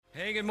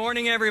Hey, good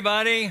morning,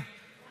 everybody.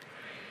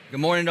 Good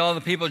morning to all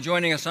the people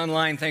joining us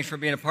online. Thanks for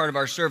being a part of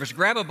our service.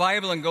 Grab a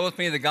Bible and go with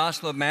me to the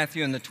Gospel of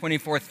Matthew in the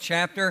 24th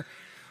chapter.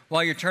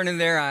 While you're turning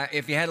there,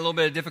 if you had a little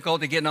bit of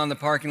difficulty getting on the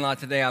parking lot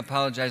today, I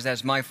apologize.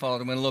 That's my fault.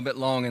 It went a little bit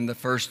long in the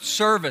first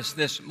service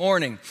this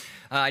morning.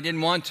 I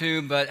didn't want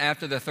to, but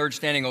after the third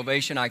standing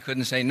ovation, I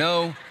couldn't say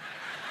no.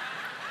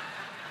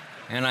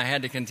 And I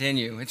had to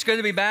continue. It's good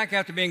to be back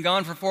after being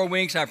gone for 4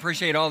 weeks. I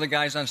appreciate all the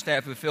guys on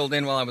staff who filled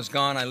in while I was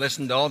gone. I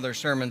listened to all their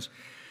sermons.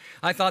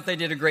 I thought they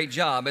did a great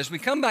job. As we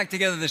come back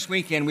together this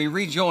weekend, we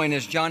rejoin,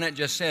 as Johnette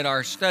just said,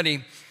 our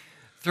study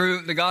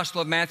through the Gospel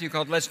of Matthew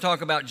called Let's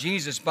Talk About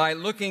Jesus by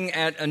looking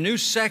at a new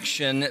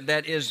section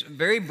that is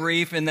very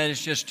brief and that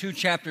is just 2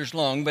 chapters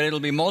long, but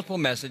it'll be multiple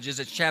messages.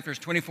 It's chapters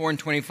 24 and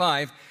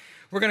 25.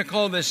 We're going to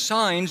call this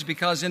Signs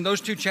because in those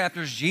 2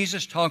 chapters,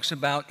 Jesus talks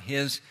about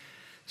his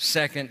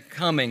second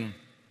coming.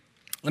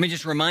 Let me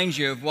just remind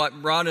you of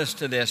what brought us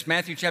to this.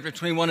 Matthew chapter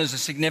 21 is a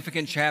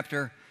significant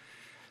chapter.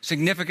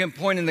 Significant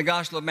point in the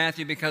Gospel of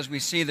Matthew because we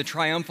see the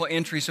triumphal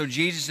entry. So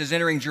Jesus is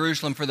entering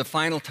Jerusalem for the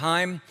final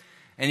time,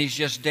 and he's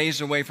just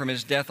days away from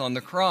his death on the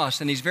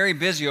cross. And he's very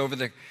busy over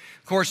the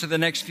course of the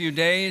next few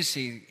days.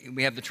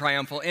 We have the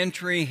triumphal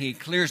entry. He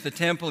clears the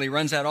temple. He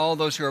runs out all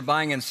those who are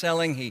buying and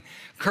selling. He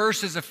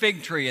curses a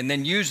fig tree and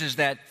then uses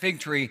that fig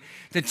tree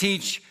to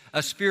teach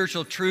a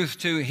spiritual truth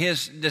to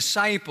his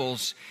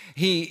disciples.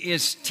 He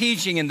is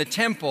teaching in the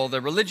temple.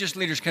 The religious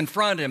leaders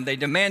confront him. They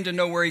demand to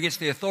know where he gets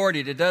the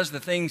authority to do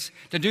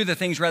the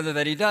things rather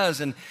that he does.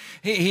 And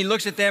he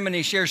looks at them and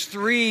he shares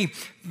 3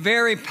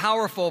 very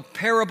powerful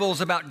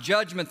parables about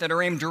judgment that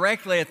are aimed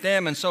directly at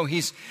them. And so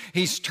he's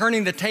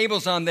turning the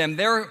tables on them.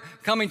 They're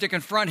coming to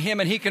confront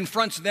him, and he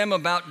confronts them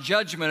about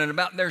judgment and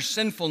about their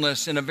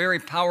sinfulness in a very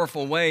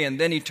powerful way. And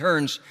then he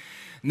turns,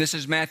 and this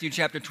is Matthew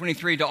chapter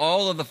 23, to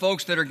all of the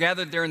folks that are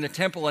gathered there in the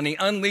temple, and he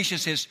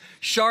unleashes his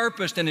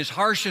sharpest and his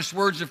harshest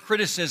words of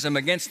criticism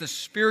against the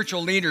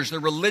spiritual leaders, the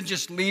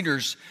religious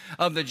leaders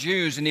of the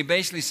Jews. And he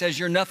basically says,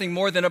 you're nothing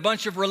more than a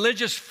bunch of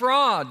religious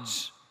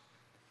frauds.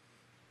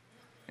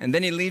 And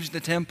then he leaves the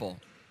temple.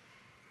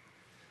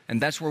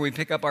 And that's where we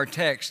pick up our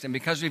text. And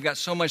because we've got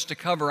so much to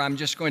cover, I'm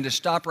just going to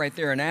stop right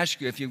there and ask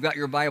you, if you've got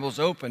your Bibles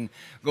open,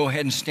 go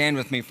ahead and stand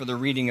with me for the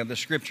reading of the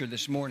scripture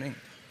this morning.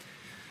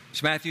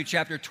 It's Matthew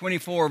chapter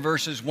 24,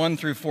 verses 1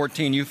 through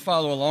 14. You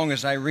follow along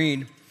as I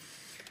read.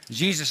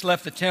 Jesus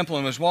left the temple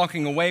and was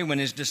walking away when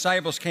his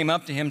disciples came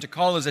up to him to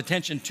call his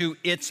attention to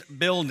its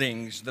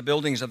buildings, the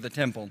buildings of the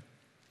temple.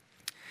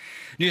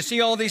 Do you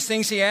see all these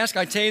things, he asked?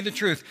 I tell you the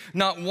truth,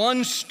 not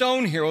one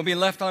stone here will be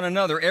left on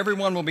another.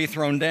 Everyone will be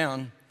thrown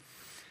down.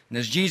 And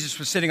as Jesus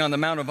was sitting on the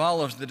Mount of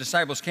Olives, the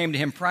disciples came to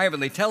him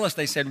privately. Tell us,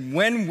 they said,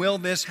 when will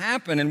this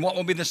happen? And what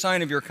will be the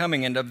sign of your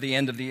coming and of the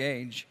end of the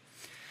age?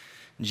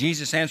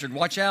 Jesus answered,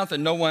 watch out that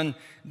no one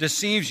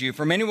deceives you,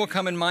 for many will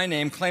come in my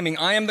name, claiming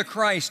I am the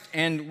Christ,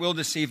 and will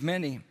deceive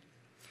many.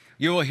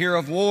 You will hear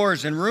of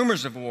wars and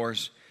rumors of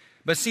wars,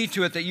 but see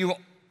to it that you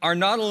are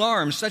not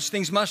alarmed. Such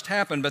things must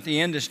happen, but the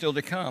end is still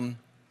to come.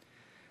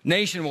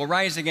 Nation will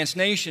rise against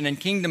nation, and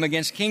kingdom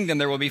against kingdom.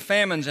 There will be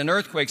famines and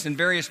earthquakes in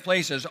various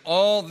places.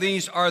 All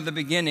these are the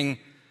beginning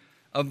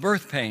of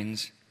birth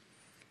pains.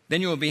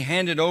 Then you will be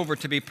handed over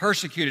to be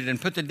persecuted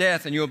and put to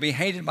death, and you will be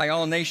hated by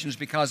all nations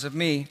because of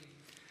me.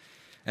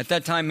 At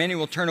that time, many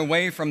will turn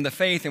away from the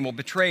faith and will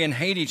betray and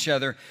hate each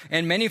other,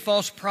 and many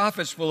false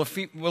prophets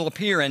will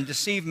appear and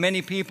deceive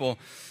many people.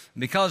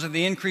 Because of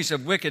the increase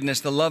of wickedness,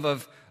 the love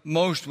of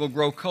most will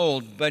grow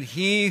cold, but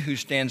he who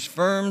stands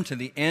firm to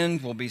the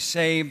end will be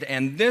saved,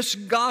 and this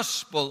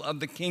gospel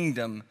of the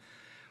kingdom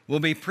will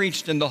be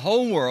preached in the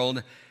whole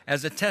world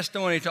as a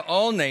testimony to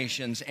all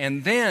nations,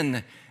 and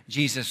then,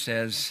 Jesus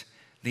says,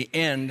 the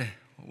end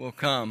will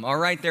come. All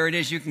right, there it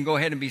is. You can go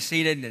ahead and be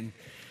seated, and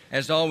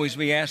as always,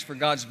 we ask for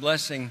God's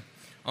blessing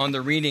on the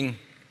reading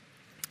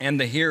and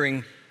the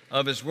hearing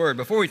of his word.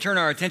 Before we turn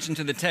our attention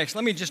to the text,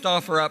 let me just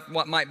offer up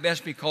what might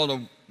best be called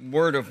a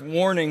word of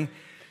warning.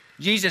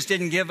 Jesus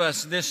didn't give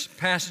us this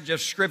passage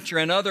of Scripture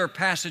and other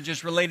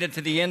passages related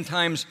to the end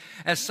times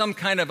as some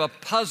kind of a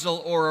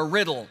puzzle or a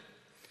riddle.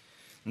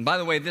 And by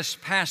the way, this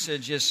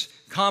passage is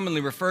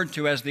commonly referred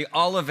to as the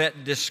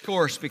Olivet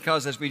Discourse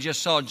because, as we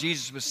just saw,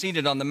 Jesus was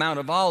seated on the Mount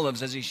of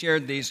Olives as he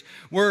shared these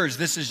words.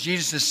 This is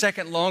Jesus'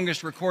 second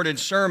longest recorded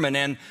sermon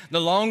and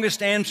the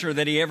longest answer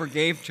that he ever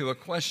gave to a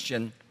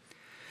question.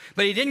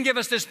 But he didn't give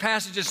us this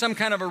passage as some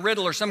kind of a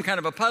riddle or some kind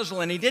of a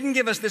puzzle, and he didn't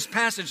give us this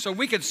passage so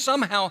we could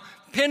somehow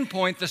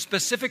pinpoint the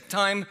specific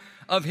time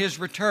of his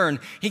return.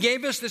 He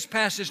gave us this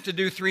passage to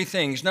do 3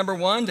 things. Number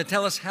 1, to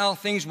tell us how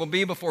things will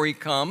be before he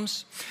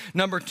comes.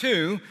 Number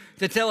 2,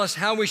 to tell us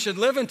how we should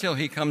live until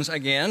he comes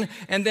again.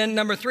 And then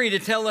number 3, to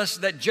tell us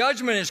that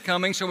judgment is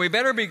coming, so we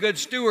better be good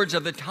stewards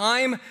of the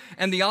time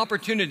and the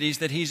opportunities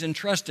that he's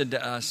entrusted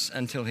to us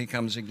until he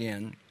comes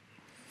again.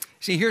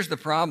 See, here's the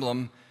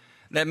problem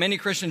that many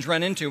Christians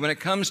run into when it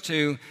comes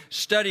to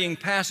studying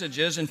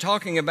passages and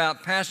talking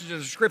about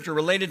passages of Scripture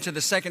related to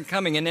the second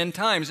coming and end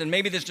times. And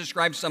maybe this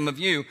describes some of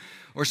you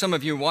or some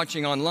of you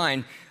watching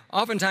online.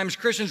 Oftentimes,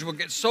 Christians will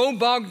get so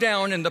bogged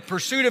down in the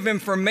pursuit of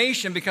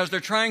information because they're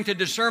trying to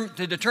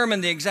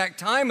determine the exact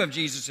time of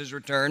Jesus'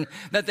 return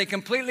that they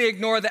completely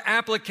ignore the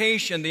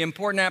application, the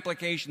important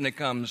application that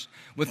comes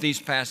with these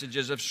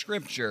passages of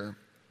Scripture.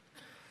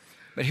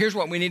 But here's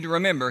what we need to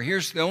remember.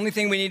 Here's the only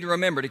thing we need to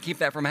remember to keep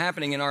that from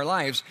happening in our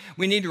lives.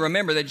 We need to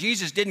remember that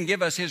Jesus didn't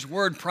give us His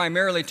Word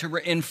primarily to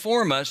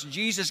inform us.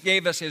 Jesus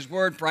gave us His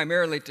Word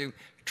primarily to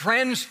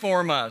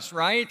transform us,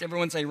 right?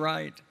 Everyone say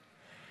right.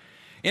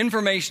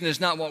 Information is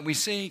not what we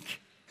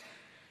seek.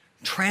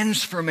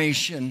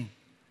 Transformation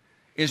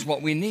is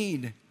what we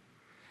need.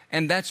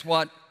 And that's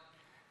what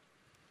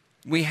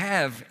we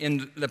have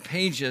in the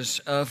pages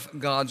of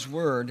God's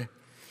Word.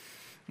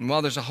 And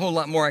while there's a whole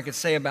lot more I could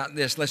say about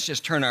this, let's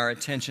just turn our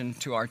attention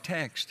to our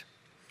text.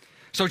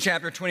 So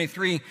chapter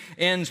 23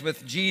 ends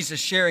with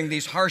Jesus sharing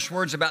these harsh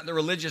words about the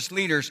religious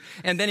leaders,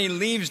 and then He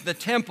leaves the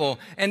temple.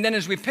 And then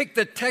as we pick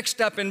the text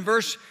up in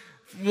verse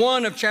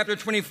 1 of chapter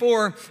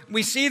 24,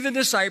 we see the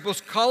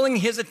disciples calling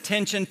His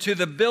attention to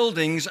the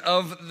buildings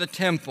of the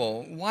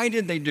temple. Why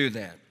did they do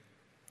that?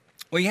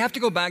 Well, you have to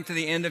go back to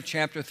the end of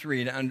chapter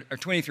 23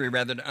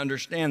 to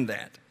understand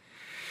that.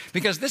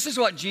 Because this is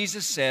what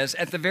Jesus says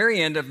at the very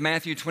end of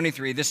Matthew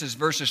 23. This is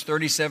verses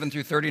 37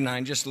 through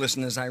 39. Just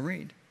listen as I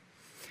read.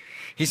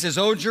 He says,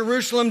 "O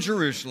Jerusalem,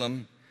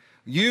 Jerusalem,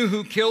 you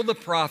who kill the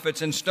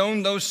prophets and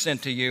stone those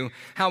sent to you,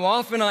 how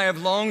often I have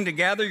longed to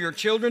gather your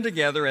children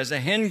together as a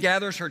hen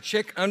gathers her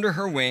chick under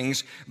her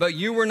wings, but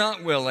you were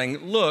not willing.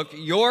 Look,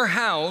 your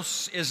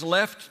house is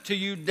left to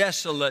you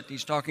desolate."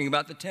 He's talking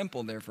about the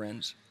temple there,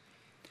 friends.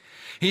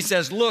 He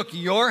says, "Look,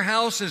 your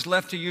house is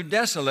left to you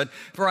desolate,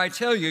 for I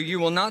tell you, you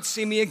will not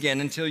see me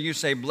again until you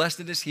say,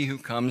 'Blessed is he who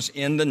comes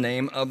in the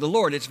name of the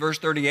Lord.'" It's verse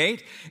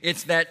 38.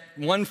 It's that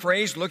one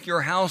phrase, "Look,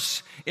 your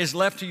house is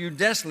left to you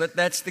desolate."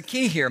 That's the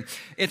key here.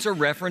 It's a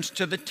reference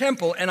to the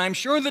temple. And I'm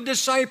sure the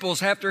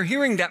disciples, after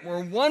hearing that,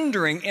 were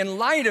wondering, in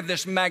light of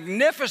this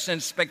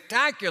magnificent,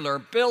 spectacular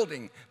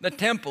building, the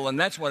temple, and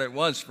that's what it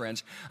was,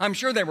 friends. I'm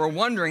sure they were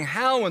wondering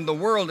how in the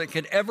world it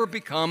could ever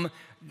become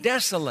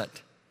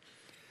desolate.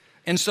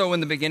 And so in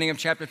the beginning of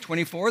chapter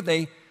 24,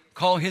 they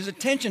call His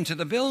attention to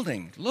the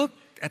building. Look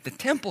at the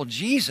temple,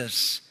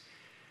 Jesus.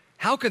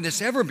 How could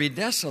this ever be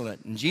desolate?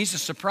 And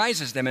Jesus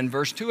surprises them in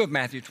verse 2 of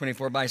Matthew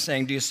 24 by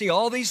saying, "Do you see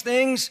all these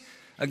things?"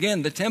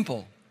 Again, the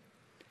temple.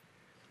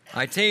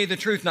 "I tell you the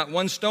truth, not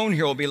one stone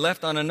here will be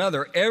left on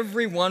another.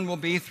 Every one will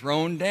be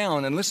thrown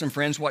down." And listen,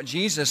 friends, what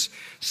Jesus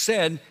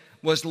said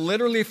was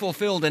literally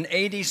fulfilled in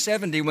AD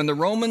 70 when the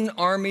Roman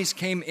armies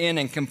came in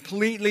and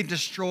completely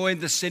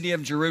destroyed the city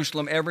of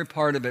Jerusalem, every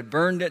part of it,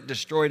 burned it,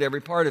 destroyed every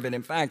part of it.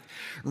 In fact,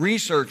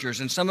 researchers,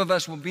 and some of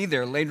us will be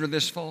there later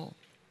this fall,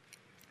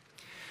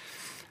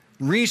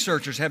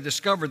 researchers have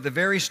discovered the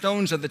very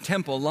stones of the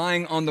temple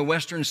lying on the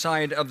western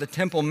side of the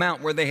Temple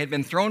Mount where they had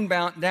been thrown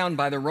down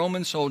by the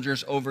Roman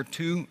soldiers over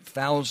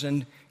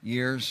 2,000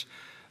 years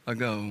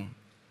ago.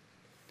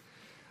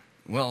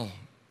 Well,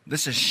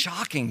 this is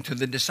shocking to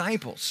the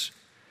disciples.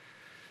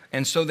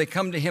 And so they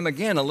come to Him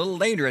again a little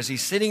later as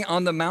He's sitting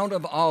on the Mount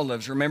of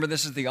Olives. Remember,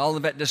 this is the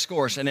Olivet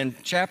Discourse. And in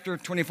chapter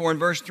 24 and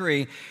verse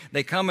 3,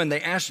 they come and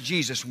they ask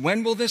Jesus,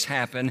 "When will this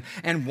happen?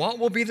 And what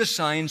will be the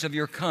signs of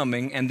your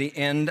coming and the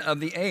end of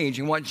the age?"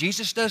 And what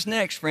Jesus does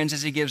next, friends,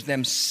 is He gives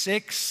them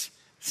 6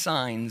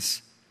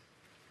 signs.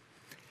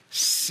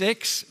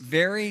 6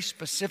 very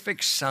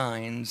specific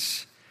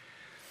signs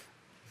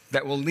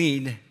that will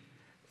lead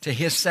to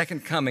His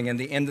second coming and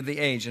the end of the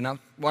age. And now,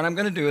 what I'm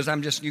going to do is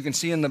you can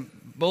see in the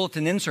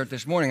bulletin insert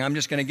this morning, I'm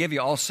just going to give you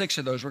all 6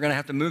 of those. We're going to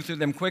have to move through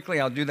them quickly.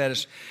 I'll do that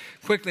as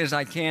quickly as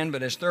I can,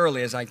 but as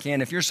thoroughly as I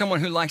can. If you're someone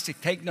who likes to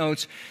take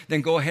notes,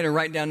 then go ahead and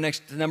write down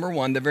next to number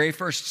 1, the very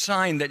first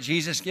sign that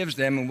Jesus gives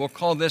them, and we'll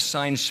call this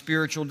sign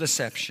spiritual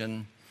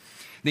deception.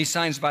 These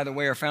signs, by the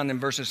way, are found in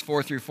verses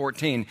 4 through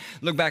 14.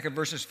 Look back at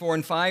verses 4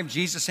 and 5.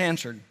 Jesus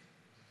answered,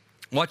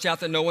 "Watch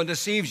out that no one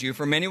deceives you,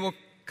 for many will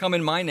come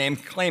in my name,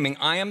 claiming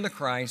I am the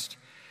Christ,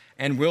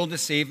 and will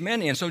deceive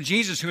many." And so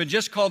Jesus, who had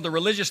just called the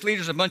religious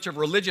leaders a bunch of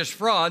religious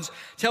frauds,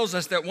 tells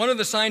us that one of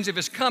the signs of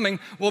His coming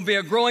will be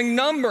a growing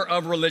number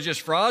of religious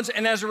frauds.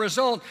 And as a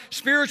result,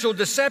 spiritual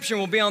deception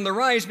will be on the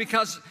rise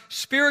because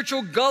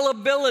spiritual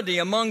gullibility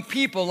among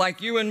people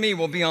like you and me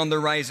will be on the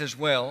rise as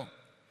well.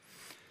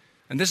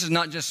 And this is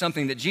not just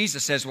something that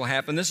Jesus says will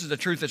happen. This is the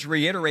truth that's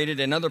reiterated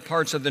in other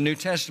parts of the New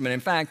Testament. In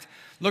fact,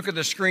 look at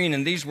the screen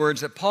in these words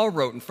that Paul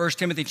wrote in 1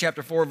 Timothy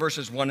chapter 4,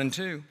 verses 1 and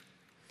 2.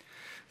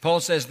 Paul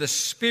says the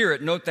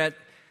Spirit, note that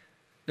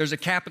there's a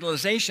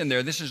capitalization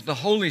there. This is the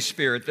Holy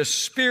Spirit. The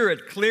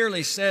Spirit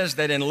clearly says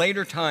that in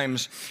later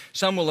times,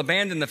 some will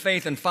abandon the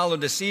faith and follow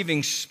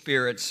deceiving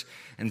spirits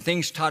and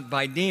things taught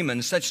by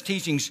demons. Such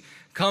teachings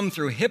come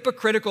through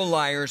hypocritical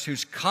liars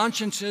whose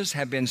consciences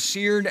have been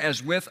seared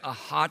as with a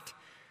hot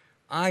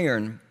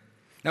iron.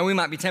 Now, we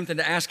might be tempted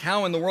to ask,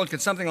 how in the world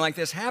could something like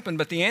this happen?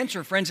 But the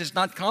answer, friends, is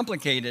not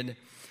complicated.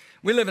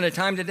 We live in a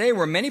time today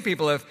where many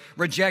people have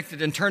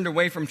rejected and turned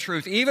away from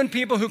truth, even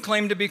people who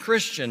claim to be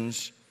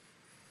Christians.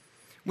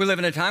 We live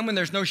in a time when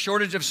there's no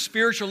shortage of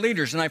spiritual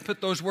leaders, and I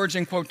put those words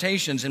in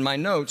quotations in my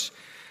notes,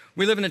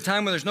 We live in a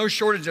time where there's no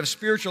shortage of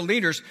spiritual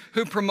leaders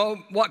who promote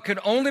what could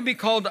only be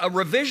called a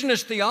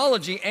revisionist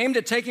theology aimed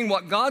at taking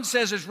what God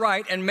says is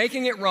right and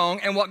making it wrong,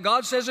 and what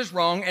God says is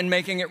wrong and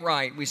making it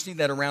right. We see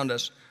that around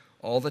us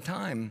all the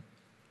time.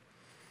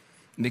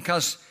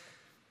 Because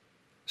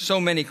so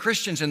many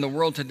Christians in the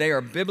world today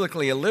are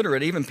biblically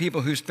illiterate, even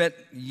people who spent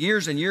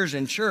years and years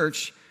in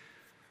church,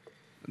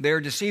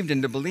 they're deceived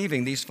into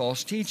believing these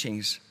false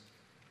teachings.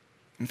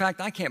 In fact,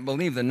 I can't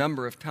believe the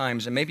number of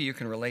times, and maybe you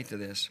can relate to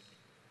this,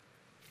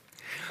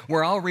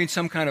 where I'll read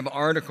some kind of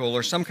article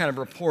or some kind of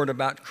report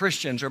about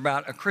Christians or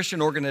about a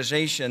Christian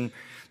organization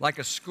like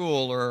a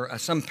school or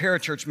some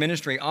parachurch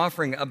ministry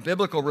offering a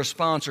biblical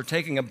response or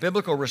taking a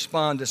biblical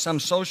response to some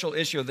social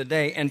issue of the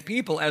day, and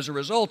people, as a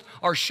result,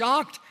 are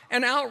shocked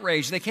and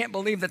outraged. They can't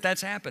believe that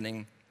that's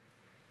happening.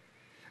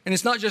 And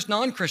it's not just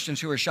non-Christians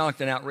who are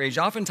shocked and outraged.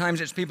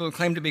 Oftentimes it's people who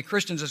claim to be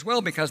Christians as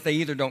well because they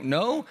either don't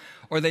know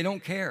or they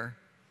don't care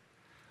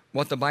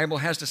what the Bible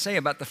has to say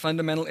about the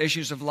fundamental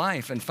issues of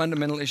life and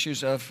fundamental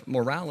issues of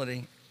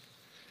morality.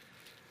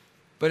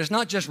 But it's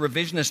not just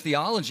revisionist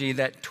theology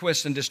that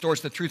twists and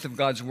distorts the truth of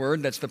God's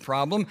Word that's the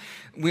problem.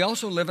 We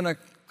also live in a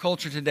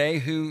culture today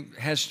who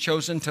has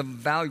chosen to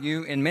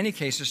value, in many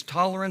cases,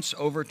 tolerance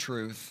over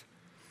truth.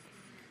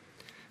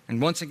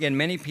 And once again,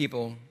 many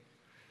people,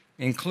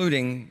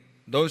 including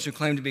those who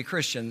claim to be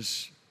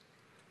Christians,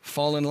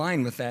 fall in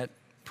line with that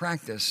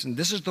practice. And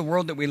this is the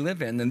world that we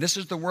live in, and this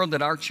is the world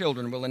that our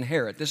children will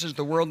inherit. This is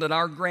the world that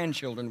our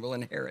grandchildren will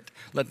inherit.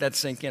 Let that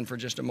sink in for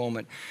just a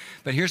moment.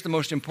 But here's the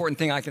most important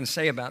thing I can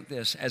say about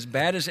this. As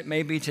bad as it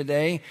may be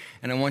today,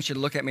 and I want you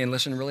to look at me and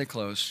listen really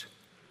close,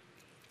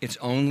 it's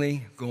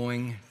only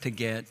going to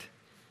get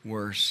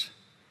worse.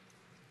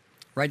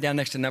 Right down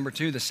next to number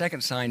 2, the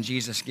second sign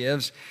Jesus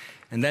gives,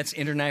 and that's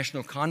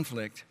international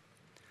conflict.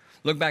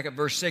 Look back at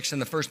verse 6 and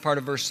the first part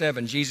of verse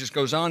 7. Jesus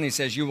goes on, he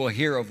says, "You will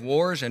hear of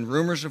wars and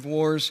rumors of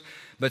wars,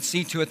 but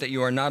see to it that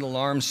you are not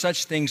alarmed.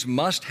 Such things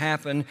must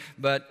happen,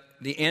 but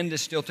the end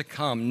is still to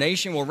come.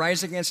 Nation will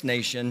rise against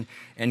nation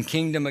and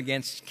kingdom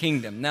against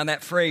kingdom." Now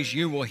that phrase,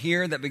 "you will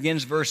hear," that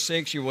begins verse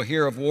 6, "you will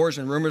hear of wars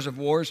and rumors of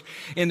wars,"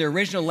 in the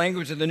original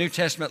language of the New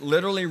Testament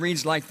literally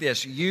reads like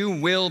this: "You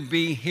will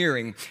be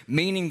hearing,"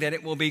 meaning that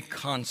it will be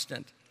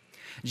constant.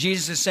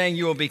 Jesus is saying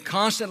you will be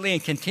constantly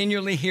and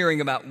continually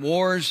hearing about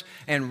wars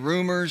and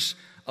rumors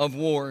of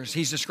wars.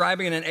 He's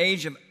describing an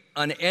age of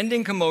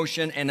unending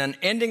commotion and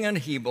unending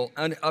upheaval,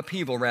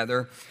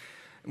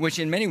 which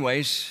in many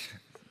ways,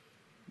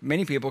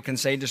 many people can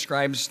say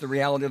describes the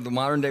reality of the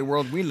modern day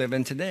world we live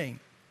in today.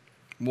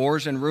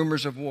 Wars and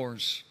rumors of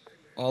wars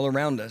all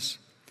around us.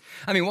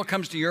 I mean, what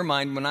comes to your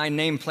mind when I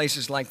name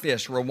places like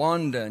this?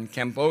 Rwanda and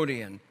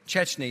Cambodia and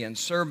Chechnya and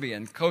Serbia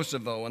and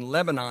Kosovo and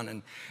Lebanon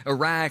and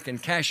Iraq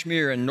and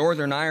Kashmir and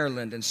Northern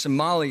Ireland and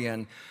Somalia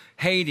and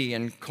Haiti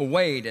and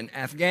Kuwait and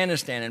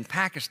Afghanistan and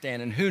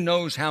Pakistan and who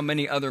knows how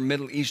many other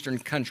Middle Eastern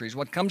countries.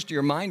 What comes to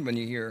your mind when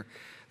you hear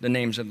the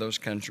names of those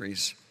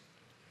countries?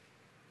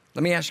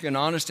 Let me ask you an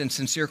honest and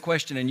sincere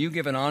question, and you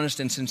give an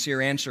honest and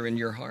sincere answer in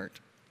your heart.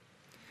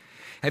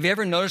 Have you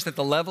ever noticed that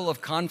the level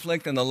of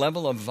conflict and the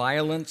level of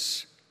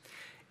violence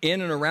in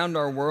and around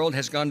our world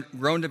has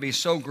grown to be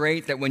so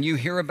great that when you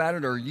hear about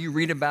it or you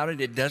read about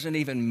it, it doesn't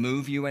even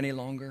move you any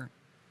longer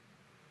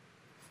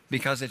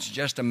because it's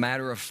just a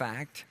matter of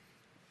fact?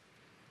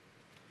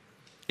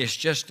 It's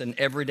just an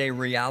everyday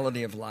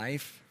reality of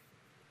life.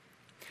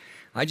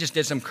 I just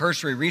did some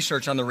cursory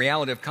research on the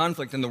reality of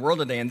conflict in the world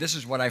today, and this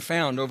is what I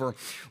found. Over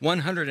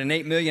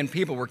 108 million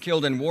people were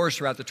killed in wars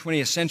throughout the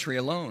 20th century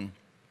alone.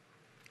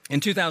 In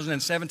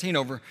 2017,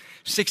 over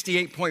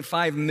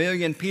 68.5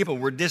 million people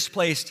were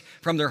displaced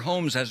from their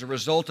homes as a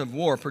result of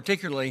war,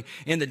 particularly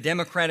in the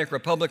Democratic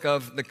Republic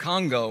of the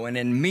Congo and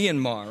in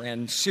Myanmar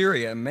and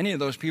Syria. Many of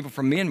those people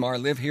from Myanmar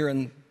live here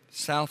in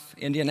South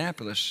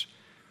Indianapolis.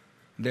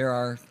 They're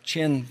our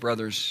Chin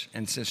brothers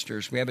and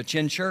sisters. We have a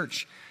Chin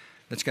church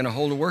that's going to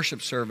hold a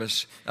worship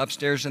service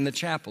upstairs in the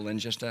chapel in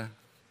just a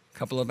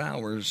couple of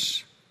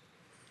hours.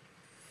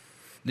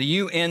 The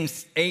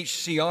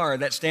UNHCR,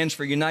 that stands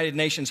for United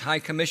Nations High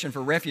Commission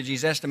for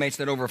Refugees, estimates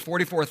that over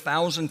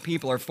 44,000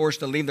 people are forced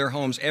to leave their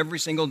homes every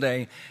single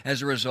day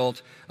as a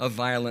result of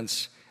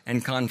violence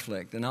and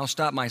conflict. And I'll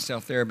stop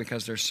myself there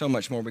because there's so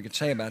much more we could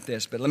say about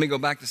this. But let me go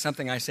back to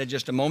something I said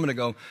just a moment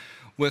ago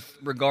with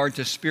regard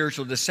to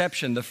spiritual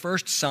deception, the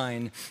first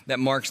sign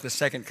that marks the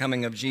second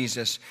coming of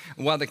Jesus.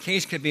 While the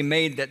case could be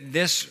made that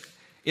this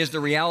is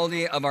the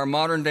reality of our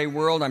modern day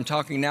world, I'm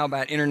talking now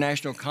about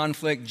international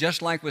conflict,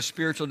 just like with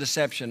spiritual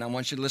deception. I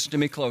want you to listen to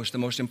me close. The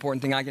most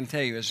important thing I can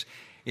tell you is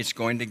it's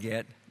going to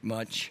get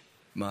much,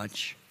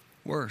 much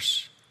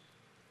worse.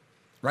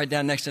 Right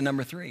down next to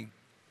number 3.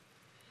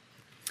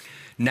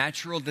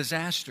 Natural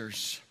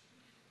disasters.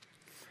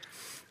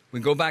 We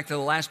go back to the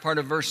last part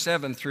of verse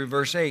 7 through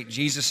verse 8.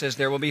 Jesus says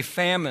there will be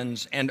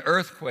famines and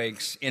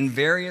earthquakes in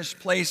various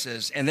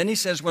places. And then he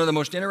says one of the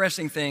most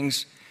interesting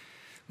things,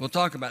 we'll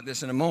talk about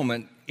this in a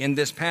moment, in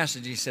this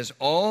passage. He says,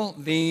 all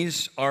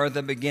these are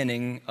the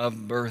beginning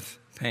of birth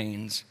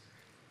pains.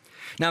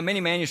 Now,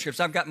 many manuscripts,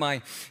 I've got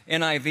my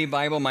NIV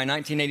Bible, my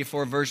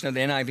 1984 version of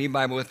the NIV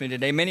Bible with me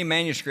today. Many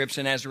manuscripts,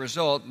 and as a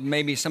result,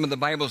 maybe some of the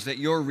Bibles that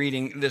you're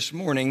reading this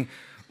morning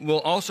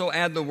will also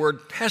add the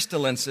word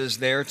pestilences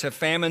there to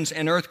famines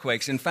and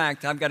earthquakes. In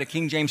fact, I've got a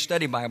King James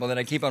Study Bible that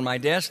I keep on my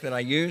desk that I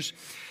use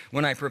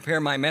when I prepare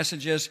my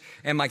messages,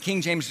 and my King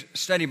James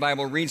Study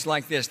Bible reads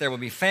like this: there will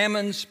be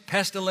famines,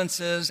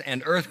 pestilences,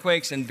 and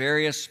earthquakes in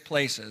various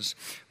places.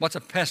 What's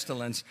a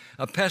pestilence?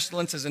 A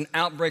pestilence is an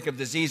outbreak of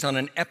disease on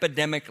an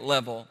epidemic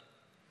level.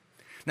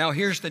 Now,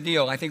 here's the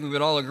deal. I think we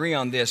would all agree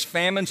on this.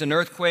 Famines and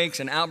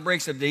earthquakes and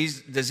outbreaks of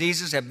these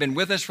diseases have been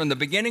with us from the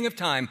beginning of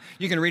time.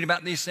 You can read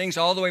about these things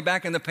all the way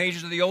back in the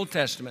pages of the Old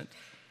Testament.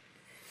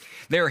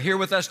 They're here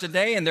with us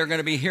today, and they're going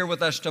to be here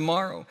with us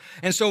tomorrow.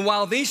 And so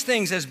while these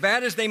things, as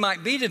bad as they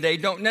might be today,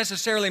 don't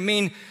necessarily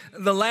mean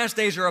the last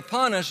days are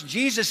upon us,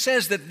 Jesus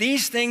says that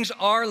these things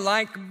are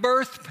like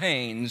birth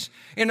pains.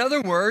 In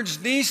other words,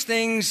 these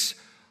things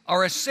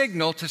are a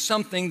signal to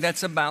something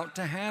that's about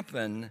to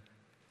happen.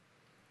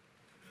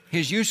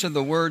 His use of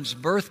the words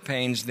birth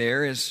pains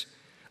there is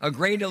a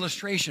great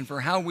illustration for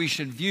how we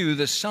should view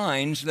the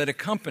signs that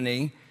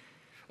accompany,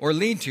 or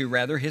lead to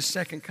rather, his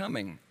second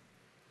coming.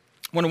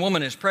 When a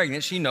woman is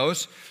pregnant, she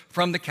knows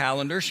from the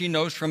calendar, she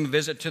knows from a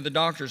visit to the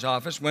doctor's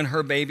office when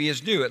her baby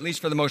is due, at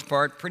least for the most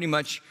part, pretty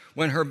much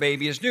when her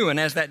baby is due. And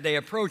as that day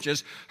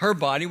approaches, her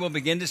body will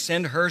begin to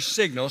send her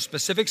signals,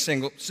 specific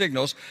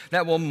signals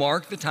that will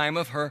mark the time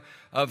of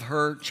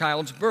her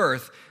child's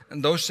birth.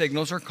 And those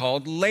signals are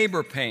called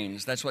labor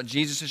pains. That's what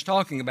Jesus is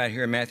talking about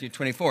here in Matthew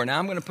 24. Now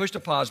I'm going to push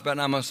the pause button.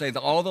 I'm going to say to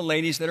all the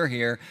ladies that are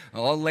here,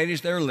 all the ladies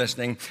that are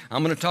listening,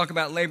 I'm going to talk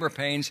about labor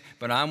pains,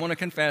 but I want to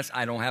confess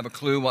I don't have a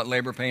clue what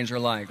labor pains are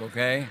like,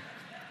 okay?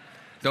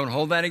 Don't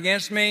hold that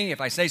against me. If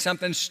I say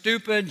something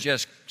stupid,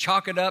 just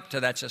chalk it up to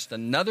that's just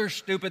another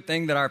stupid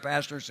thing that our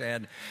pastor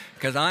said,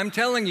 because I'm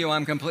telling you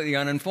I'm completely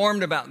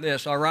uninformed about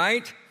this, all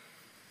right?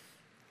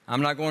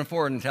 I'm not going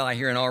forward until I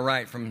hear an all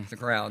right from the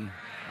crowd.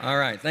 All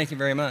right, thank you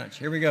very much.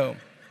 Here we go.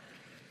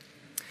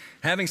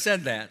 Having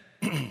said that,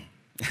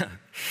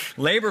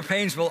 labor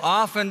pains will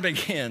often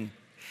begin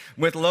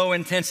with low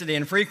intensity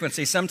and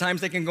frequency. Sometimes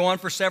they can go on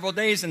for several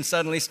days and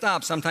suddenly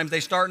stop. Sometimes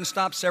they start and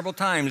stop several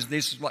times.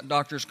 This is what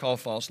doctors call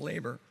false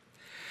labor.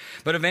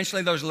 But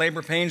eventually those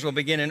labor pains will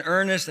begin in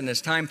earnest, and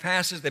as time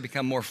passes, they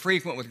become more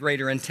frequent with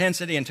greater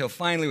intensity until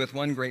finally, with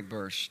one great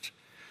burst,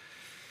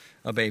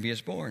 a baby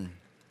is born.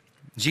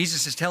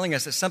 Jesus is telling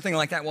us that something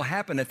like that will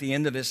happen at the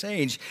end of this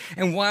age.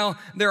 And while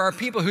there are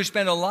people who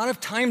spend a lot of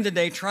time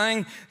today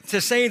trying to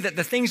say that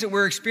the things that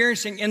we're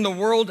experiencing in the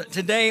world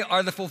today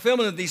are the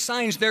fulfillment of these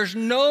signs, there's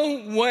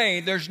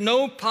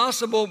no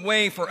possible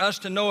way for us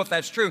to know if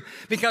that's true,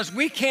 because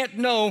we can't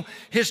know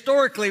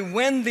historically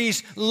when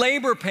these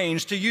labor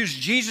pains, to use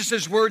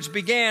Jesus' words,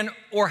 began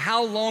or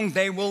how long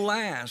they will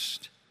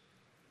last.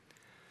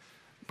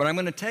 But I'm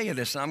going to tell you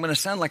this, and I'm going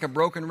to sound like a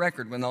broken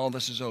record when all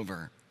this is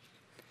over.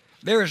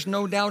 There is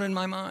no doubt in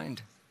my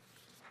mind,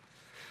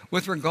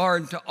 with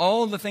regard to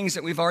all the things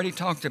that we've already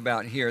talked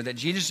about here, that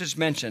Jesus has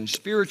mentioned,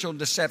 spiritual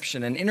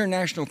deception and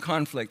international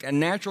conflict and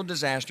natural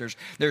disasters,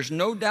 there's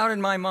no doubt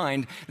in my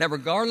mind that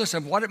regardless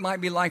of what it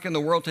might be like in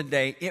the world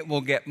today, it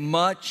will get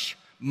much,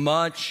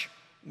 much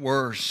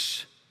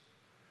worse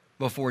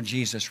before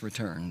Jesus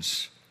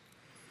returns.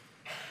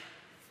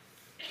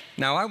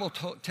 Now, I will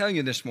tell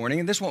you this morning,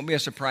 and this won't be a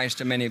surprise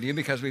to many of you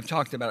because we've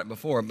talked about it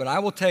before, but I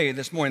will tell you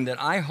this morning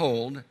that I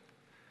hold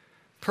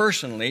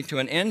personally to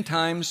an end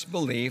times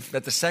belief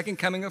that the second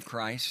coming of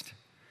Christ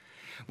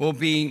will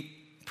be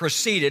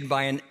preceded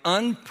by an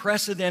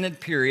unprecedented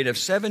period of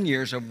 7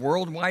 years of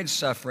worldwide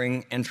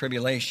suffering and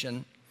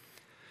tribulation.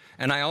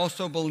 And I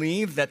also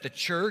believe that the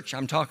church,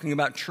 I'm talking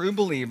about true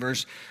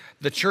believers,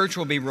 the church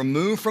will be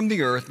removed from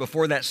the earth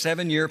before that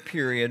 7-year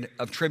period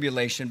of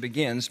tribulation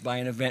begins by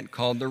an event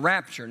called the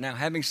rapture. Now,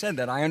 having said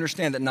that, I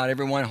understand that not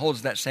everyone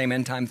holds that same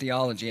end time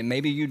theology, and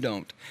maybe you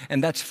don't.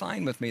 And that's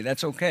fine with me.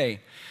 That's okay.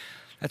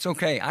 That's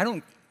okay.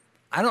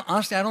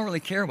 Honestly, I don't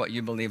really care what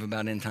you believe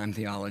about end time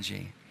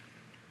theology.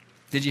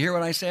 Did you hear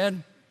what I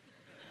said?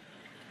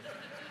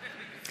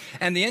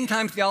 And the end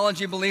time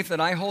theology belief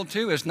that I hold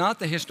to is not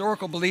the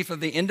historical belief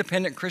of the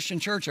independent Christian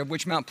church of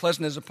which Mount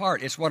Pleasant is a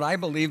part. It's what I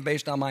believe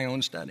based on my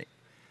own study.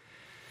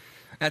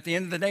 At the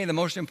end of the day, the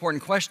most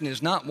important question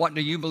is not what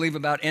do you believe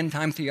about end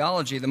time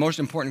theology. The most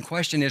important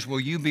question is, will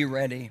you be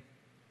ready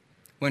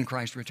when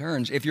Christ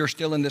returns? If you're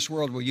still in this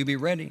world, will you be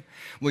ready?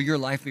 Will your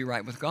life be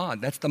right with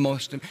God? That's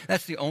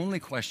the only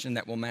question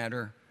that will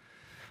matter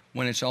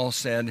when it's all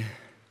said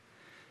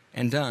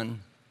and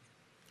done.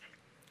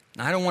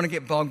 Now, I don't want to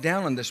get bogged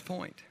down on this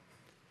point,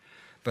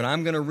 but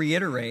I'm going to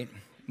reiterate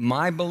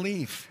my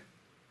belief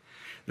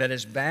that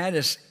as bad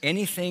as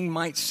anything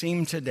might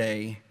seem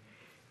today,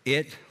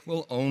 it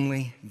will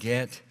only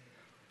get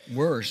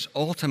worse.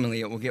 Ultimately,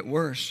 it will get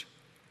worse.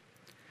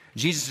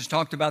 Jesus has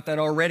talked about that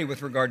already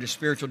with regard to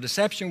spiritual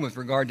deception, with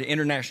regard to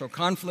international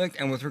conflict,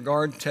 and with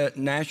regard to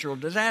natural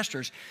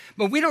disasters.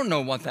 But we don't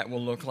know what that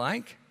will look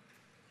like.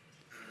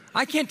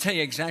 I can't tell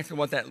you exactly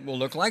what that will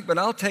look like, but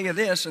I'll tell you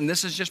this, and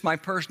this is just my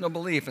personal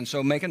belief, and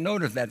so make a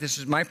note of that. This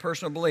is my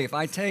personal belief.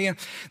 I tell you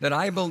that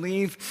I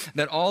believe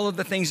that all of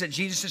the things that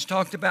Jesus has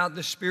talked about,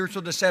 this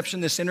spiritual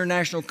deception, this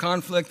international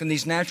conflict, and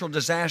these natural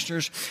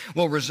disasters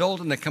will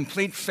result in the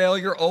complete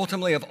failure,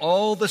 ultimately, of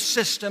all the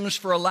systems,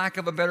 for a lack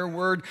of a better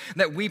word,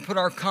 that we put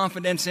our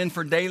confidence in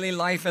for daily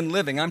life and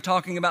living. I'm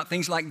talking about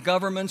things like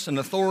governments and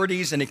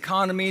authorities and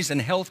economies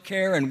and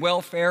healthcare and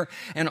welfare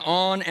and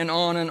on and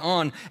on and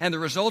on. And the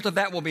result of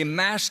that will be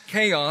mass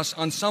chaos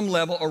on some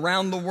level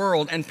around the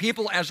world. And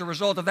people, as a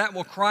result of that,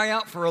 will cry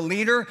out for a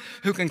leader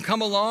who can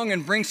come along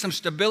and bring some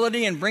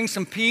stability and bring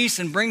some peace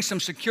and bring some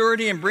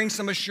security and bring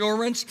some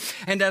assurance.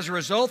 And as a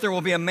result, there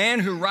will be a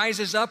man who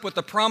rises up with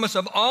the promise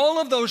of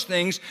all of those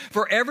things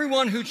for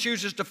everyone who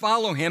chooses to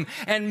follow him.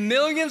 And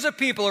millions of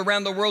people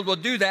around the world will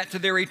do that to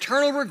their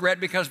eternal regret,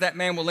 because that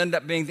man will end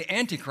up being the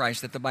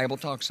Antichrist that the Bible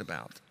talks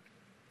about.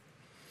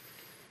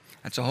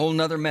 That's a whole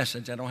nother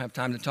message. I don't have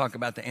time to talk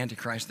about the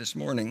Antichrist this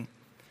morning.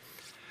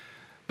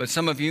 But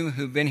some of you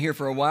who've been here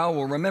for a while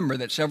will remember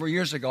that several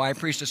years ago I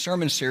preached a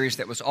sermon series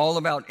that was all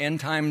about end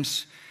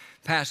times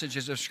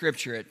passages of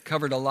Scripture. It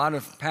covered a lot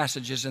of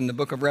passages in the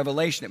book of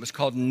Revelation. It was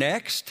called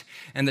Next,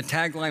 and the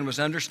tagline was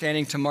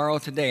Understanding Tomorrow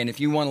Today. And if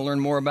you want to learn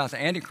more about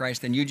the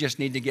Antichrist, then you just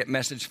need to get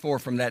message 4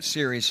 from that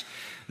series.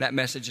 That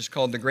message is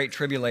called The Great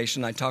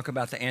Tribulation. I talk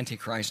about the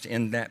Antichrist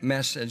in that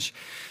message.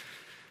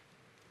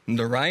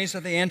 The rise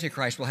of the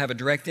Antichrist will have a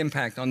direct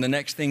impact on the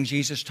next thing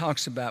Jesus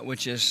talks about,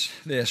 which is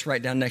this,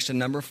 right down next to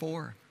number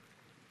 4.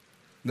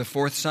 The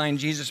fourth sign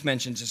Jesus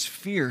mentions is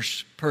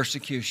fierce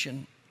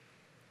persecution.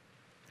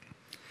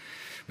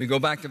 We go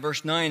back to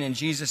verse 9, and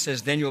Jesus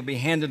says, "Then you will be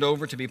handed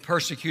over to be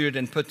persecuted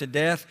and put to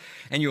death,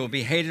 and you will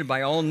be hated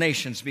by all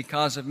nations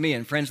because of me."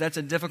 And friends, that's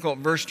a difficult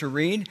verse to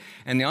read,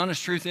 and the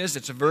honest truth is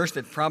it's a verse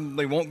that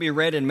probably won't be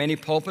read in many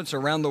pulpits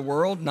around the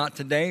world, not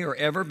today or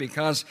ever,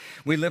 because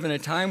we live in a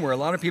time where a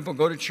lot of people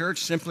go to church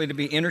simply to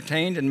be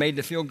entertained and made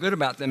to feel good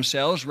about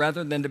themselves,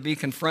 rather than to be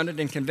confronted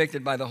and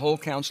convicted by the whole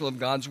counsel of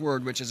God's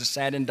Word, which is a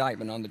sad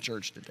indictment on the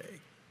church today.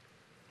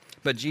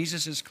 But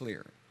Jesus is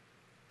clear.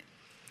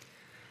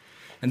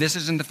 And this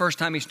isn't the first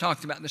time he's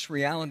talked about this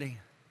reality.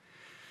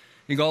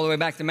 You go all the way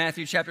back to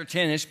Matthew chapter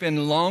 10. It's been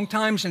a long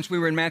time since we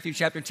were in Matthew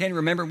chapter 10.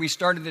 Remember, we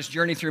started this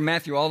journey through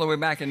Matthew all the way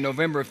back in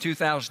November of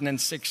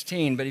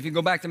 2016. But if you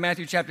go back to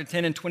Matthew chapter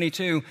 10 and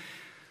 22,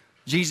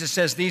 Jesus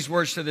says these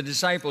words to the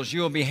disciples: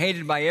 "You will be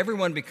hated by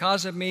everyone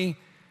because of me,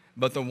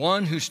 but the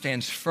one who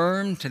stands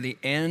firm to the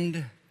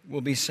end will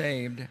be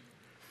saved."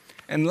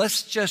 And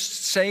let's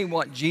just say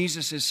what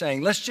Jesus is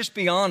saying. Let's just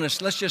be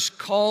honest. Let's just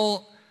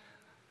call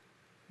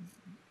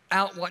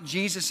out what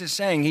Jesus is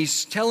saying.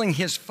 He's telling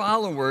his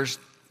followers,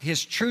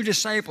 his true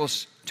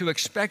disciples, to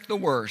expect the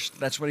worst.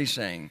 That's what he's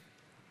saying.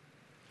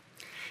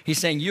 He's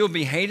saying, you'll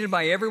be hated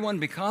by everyone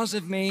because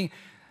of me,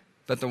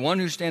 but the one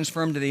who stands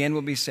firm to the end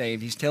will be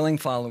saved. He's telling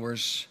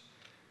followers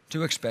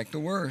to expect the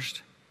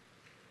worst.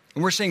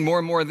 And we're seeing more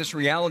and more of this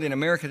reality in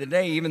America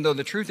today, even though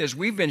the truth is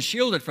we've been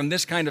shielded from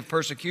this kind of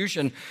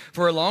persecution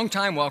for a long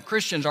time, while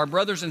Christians, our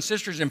brothers and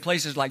sisters in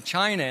places like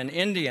China and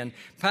India and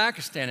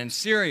Pakistan and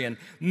Syria and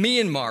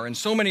Myanmar and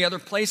so many other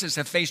places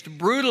have faced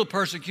brutal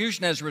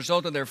persecution as a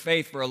result of their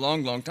faith for a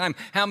long, long time.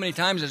 How many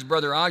times has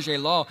Brother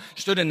Ajay Law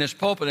stood in this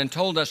pulpit and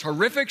told us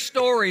horrific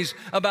stories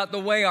about the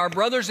way our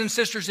brothers and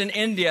sisters in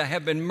India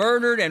have been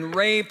murdered and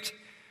raped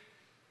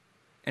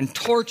and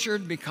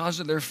tortured because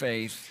of their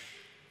faith?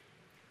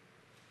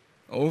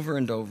 Over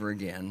and over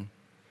again.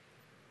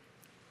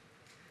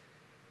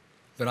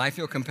 But I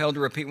feel compelled to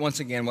repeat once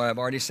again what I've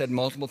already said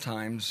multiple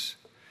times.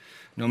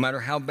 No matter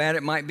how bad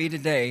it might be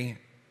today,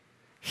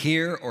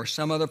 here or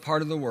some other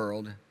part of the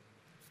world,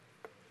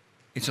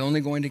 it's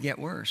only going to get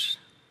worse.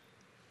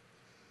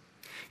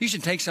 You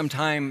should take some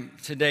time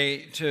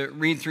today to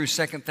read through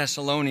 2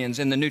 Thessalonians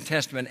in the New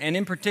Testament, and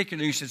in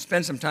particular, you should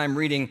spend some time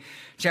reading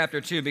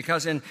chapter 2,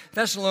 because in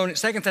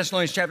 2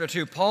 Thessalonians chapter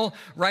 2, Paul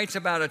writes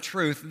about a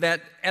truth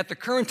that at the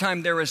current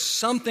time there is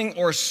something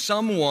or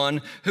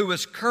someone who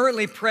is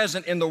currently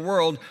present in the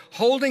world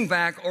holding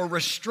back or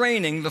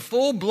restraining the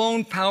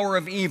full-blown power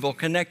of evil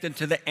connected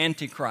to the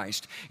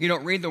Antichrist. You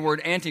don't read the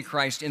word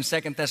Antichrist in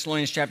 2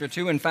 Thessalonians chapter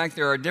 2. In fact,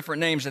 there are different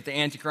names that the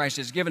Antichrist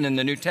is given in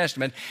the New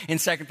Testament. In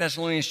 2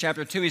 Thessalonians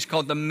chapter 2, he's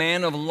called the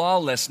man of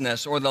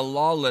lawlessness, or the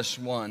lawless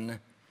one.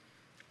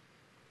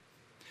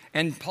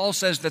 And Paul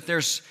says that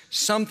there's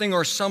something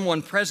or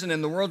someone present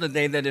in the world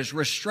today that is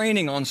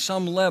restraining on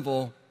some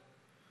level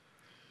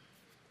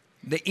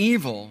the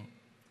evil,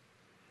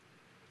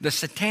 the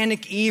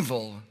satanic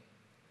evil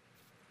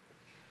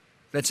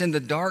that's in the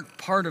dark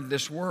part of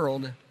this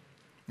world.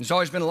 There's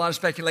always been a lot of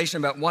speculation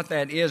about what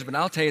that is, but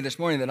I'll tell you this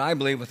morning that I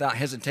believe without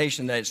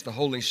hesitation that it's the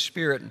Holy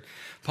Spirit.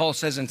 Paul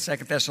says in 2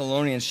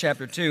 Thessalonians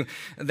chapter 2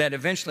 that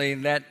eventually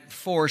that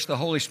force, the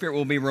Holy Spirit,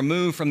 will be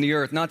removed from the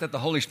earth. Not that the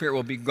Holy Spirit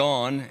will be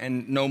gone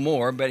and no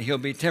more, but he'll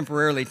be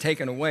temporarily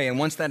taken away. And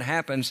once that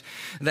happens,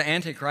 the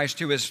Antichrist,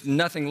 who is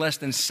nothing less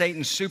than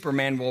Satan's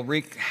Superman, will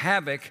wreak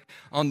havoc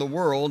on the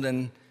world,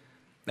 and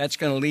that's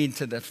going to lead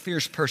to the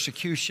fierce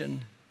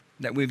persecution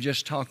that we've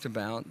just talked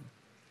about.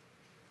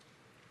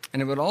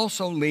 And it would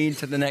also lead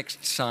to the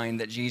next sign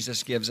that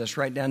Jesus gives us,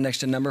 right down next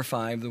to number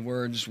 5, the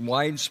words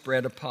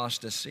widespread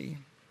apostasy.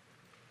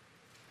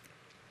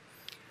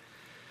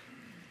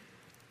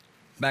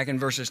 Back in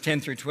verses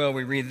 10 through 12,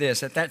 we read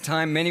this: "At that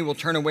time, many will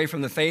turn away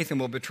from the faith and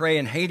will betray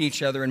and hate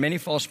each other, and many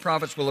false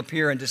prophets will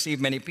appear and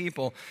deceive many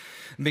people.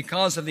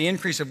 Because of the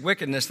increase of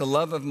wickedness, the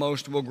love of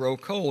most will grow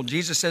cold."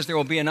 Jesus says there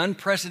will be an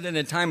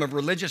unprecedented time of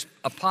religious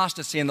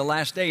apostasy in the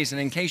last days. And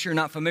in case you're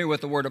not familiar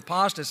with the word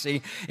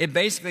apostasy, it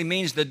basically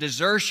means the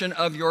desertion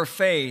of your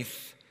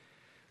faith,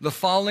 the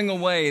falling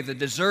away, the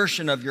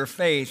desertion of your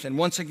faith. And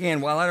once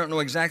again, while I don't know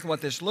exactly what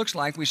this looks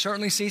like, we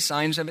certainly see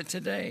signs of it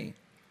today.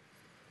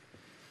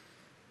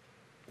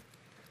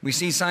 We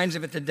see signs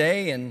of it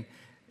today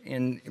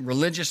in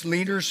religious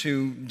leaders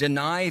who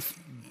deny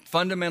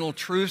fundamental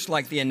truths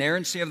like the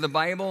inerrancy of the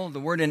Bible. The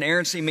word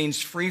inerrancy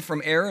means free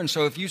from error. And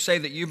so if you say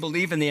that you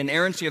believe in the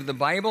inerrancy of the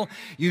Bible,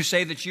 you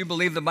say that you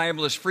believe the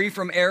Bible is free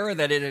from error,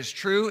 that it is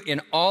true in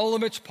all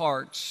of its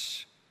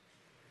parts.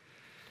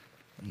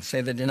 And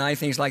say they deny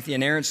things like the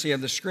inerrancy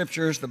of the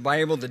Scriptures, the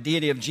Bible, the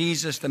deity of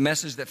Jesus, the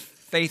message that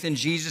faith in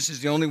Jesus is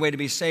the only way to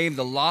be saved,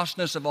 the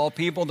lostness of all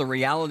people, the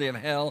reality of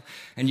hell,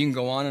 and you can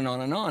go on and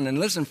on and on. And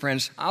listen,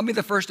 friends, I'll be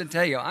the first to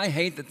tell you, I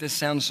hate that this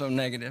sounds so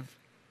negative.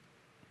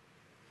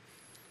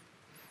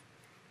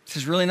 This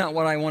is really not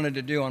what I wanted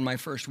to do on my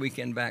first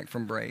weekend back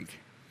from break.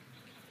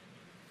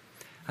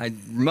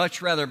 I'd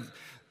much rather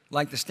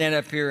like to stand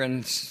up here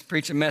and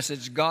preach a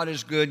message: God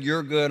is good,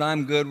 you're good,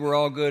 I'm good, we're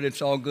all good,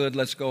 it's all good,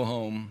 let's go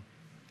home.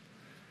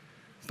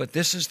 But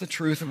this is the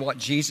truth of what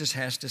Jesus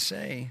has to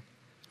say.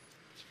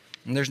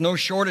 And there's no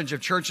shortage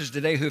of churches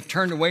today who've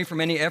turned away from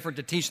any effort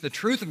to teach the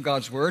truth of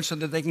God's word so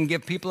that they can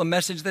give people a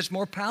message that's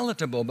more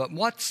palatable. But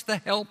what's the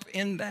help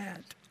in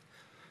that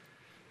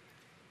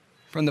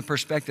from the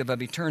perspective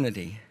of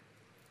eternity?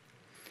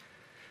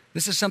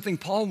 This is something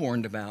Paul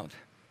warned about.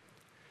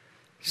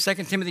 2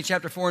 Timothy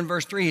chapter 4 and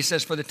verse 3, he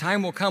says, "For the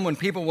time will come when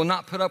people will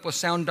not put up with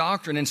sound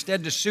doctrine.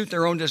 Instead, to suit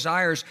their own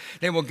desires,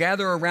 they will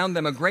gather around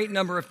them a great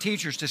number of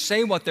teachers to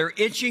say what their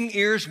itching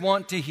ears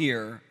want to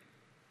hear."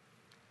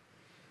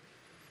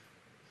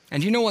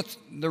 And you know what's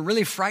the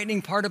really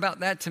frightening part about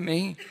that to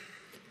me?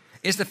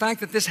 Is the fact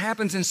that this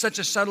happens in such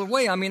a subtle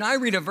way. I mean, I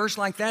read a verse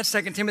like that,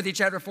 2 Timothy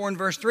chapter 4 and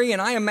verse 3, and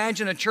I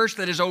imagine a church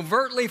that is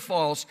overtly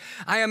false.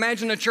 I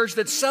imagine a church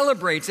that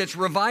celebrates its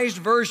revised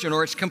version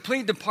or its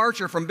complete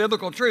departure from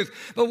biblical truth.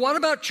 But what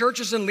about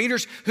churches and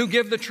leaders who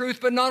give the truth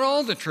but not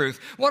all the truth?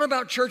 What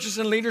about churches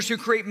and leaders who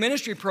create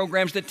ministry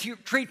programs that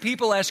treat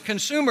people as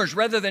consumers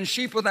rather than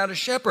sheep without a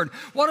shepherd?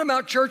 What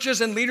about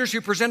churches and leaders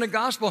who present a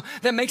gospel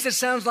that makes it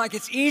sound like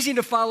it's easy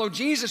to follow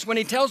Jesus when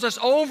he tells us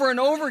over and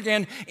over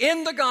again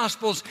in the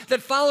Gospels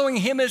that following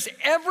him is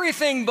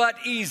everything but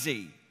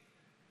easy?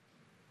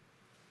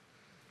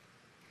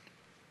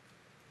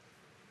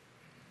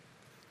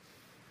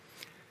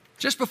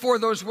 Just before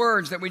those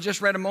words that we just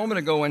read a moment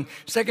ago in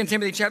 2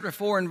 Timothy chapter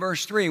 4 and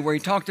verse 3, where he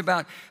talked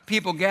about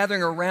people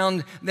gathering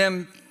around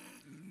them,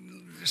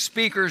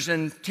 speakers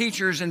and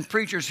teachers and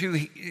preachers who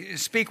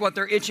speak what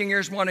their itching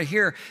ears want to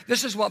hear.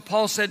 This is what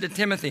Paul said to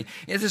Timothy.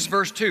 This is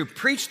verse 2.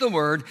 "Preach the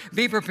word,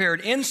 be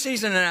prepared in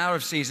season and out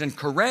of season,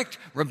 correct,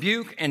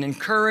 rebuke, and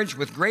encourage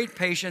with great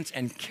patience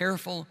and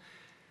careful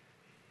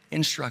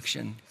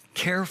instruction."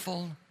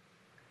 Careful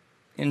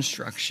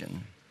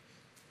instruction.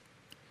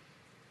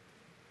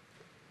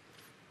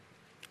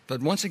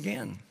 But once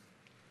again,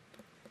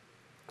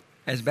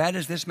 as bad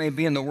as this may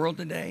be in the world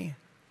today,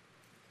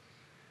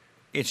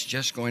 it's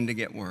just going to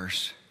get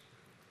worse.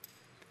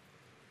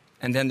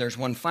 And then there's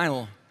one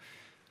final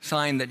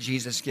sign that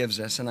Jesus gives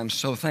us, and I'm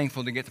so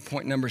thankful to get to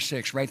point number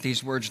 6. Write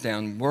these words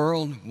down: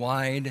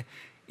 worldwide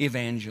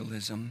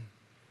evangelism.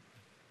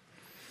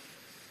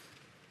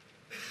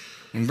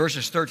 In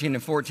verses 13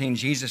 and 14,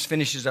 Jesus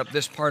finishes up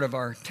this part of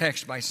our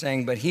text by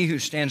saying, "But he who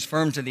stands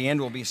firm to the end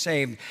will be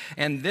saved.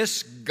 And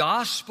this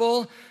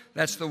gospel,"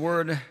 that's the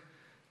word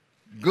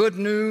good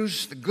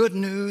news, the good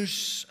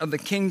news of the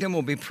kingdom,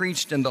 "will be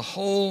preached in the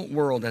whole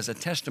world as a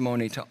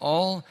testimony to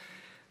all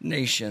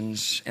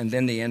nations, and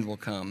then the end will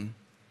come."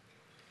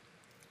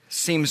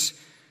 Seems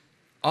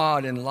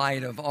odd in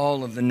light of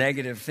all of the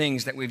negative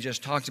things that we've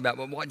just talked about,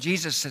 but what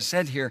Jesus has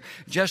said here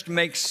just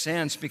makes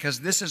sense,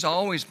 because this has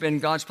always been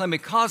God's plan.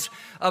 Because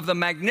of the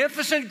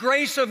magnificent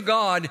grace of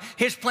God,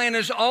 his plan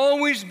has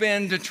always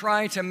been to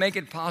try to make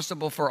it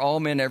possible for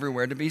all men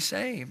everywhere to be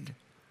saved,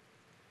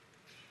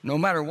 no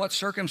matter what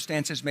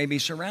circumstances may be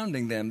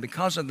surrounding them,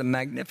 because of the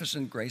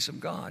magnificent grace of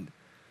God.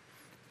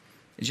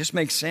 It just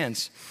makes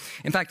sense.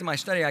 In fact, in my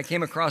study, I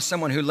came across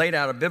someone who laid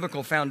out a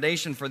biblical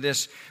foundation for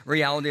this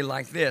reality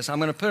like this. I'm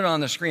going to put it on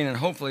the screen, and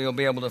hopefully you'll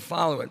be able to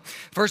follow it.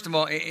 First of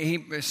all,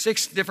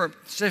 six different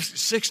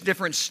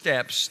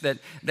steps that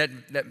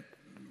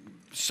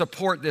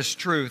support this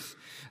truth,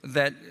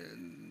 that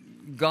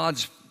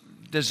God's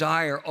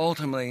desire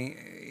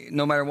ultimately,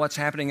 no matter what's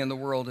happening in the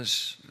world,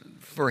 is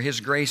for his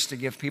grace to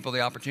give people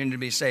the opportunity to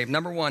be saved.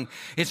 Number one,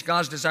 it's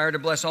God's desire to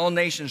bless all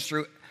nations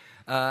through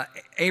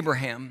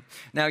Abraham.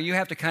 Now, you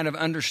have to kind of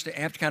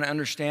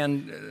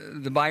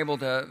understand the Bible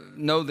to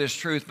know this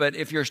truth, but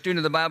if you're a student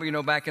of the Bible, you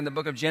know back in the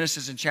book of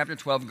Genesis in chapter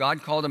 12,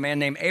 God called a man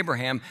named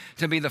Abraham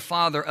to be the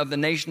father of the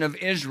nation of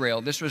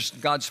Israel. This was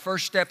God's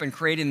first step in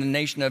creating the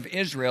nation of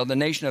Israel, the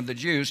nation of the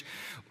Jews,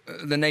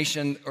 the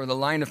nation or the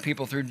line of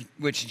people through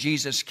which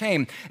Jesus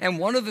came. And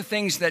one of the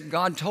things that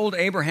God told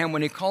Abraham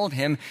when he called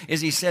him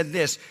is he said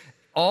this,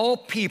 all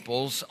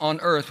peoples on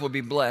earth will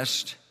be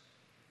blessed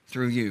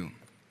through you.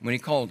 When he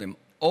called him,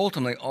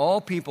 ultimately, all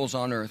peoples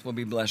on earth will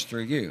be blessed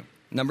through you.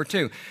 Number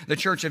two, the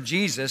church of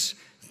Jesus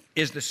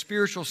is the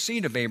spiritual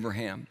seed of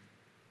Abraham.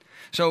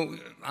 So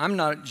I'm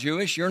not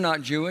Jewish, you're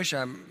not Jewish.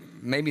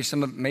 Maybe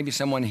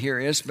someone here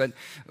is, but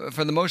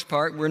for the most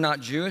part, we're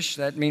not Jewish.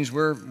 That means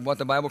we're what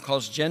the Bible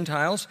calls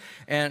Gentiles.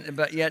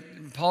 But yet,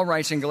 Paul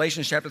writes in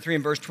Galatians chapter 3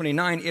 and verse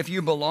 29, if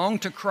you belong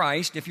to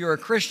Christ, if you're a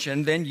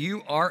Christian, then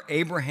you are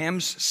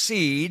Abraham's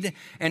seed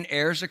and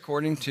heirs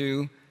according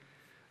to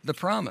the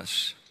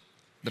promise.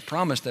 The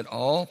promise that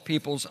all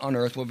peoples on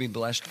earth will be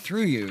blessed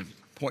through you.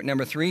 Point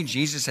number 3,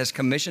 Jesus has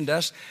commissioned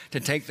us to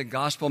take the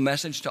gospel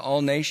message to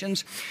all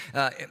nations.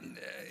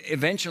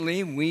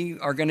 Eventually, we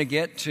are going to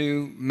get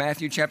to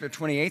Matthew chapter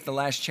 28, the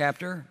last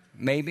chapter,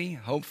 maybe,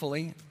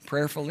 hopefully,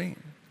 prayerfully.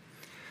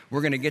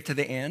 We're going to get to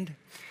the end.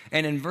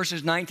 And in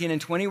verses 19 and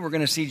 20, we're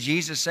going to see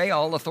Jesus say,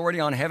 all authority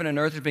on heaven and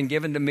earth has been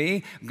given to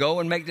me.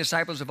 Go and make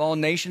disciples of all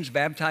nations,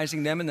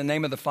 baptizing them in the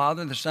name of the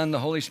Father, the Son, and the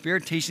Holy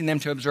Spirit, teaching them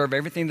to observe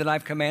everything that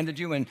I've commanded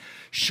you. And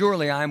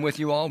surely I am with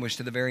you always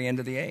to the very end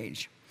of the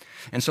age.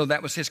 And so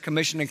that was his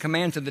commission and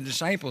command to the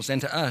disciples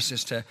and to us,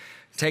 is to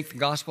take the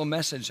gospel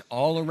message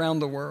all around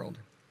the world.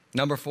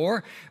 Number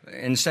 4,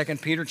 in 2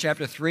 Peter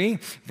chapter 3,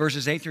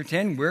 verses 8 through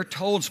 10, we're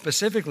told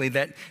specifically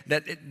that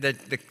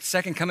the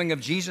second coming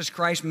of Jesus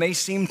Christ may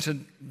seem to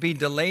be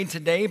delayed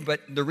today, but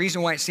the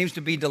reason why it seems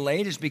to be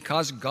delayed is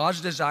because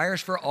God's desire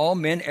is for all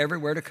men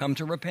everywhere to come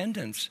to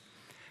repentance.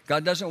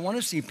 God doesn't want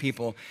to see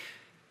people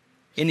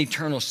in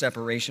eternal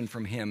separation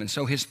from him, and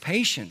so his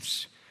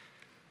patience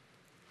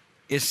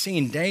is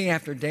seen day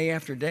after day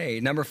after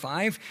day. Number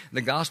 5, the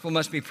gospel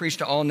must be preached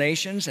to all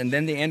nations, and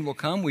then the end will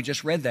come. We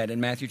just read that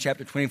in Matthew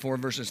chapter 24,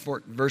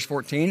 verse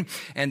 14.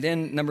 And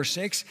then number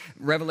 6,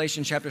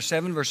 Revelation chapter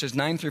 7, verses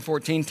 9 through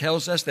 14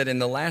 tells us that in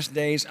the last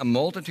days, a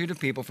multitude of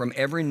people from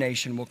every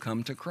nation will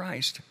come to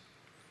Christ.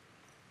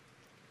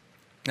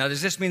 Now,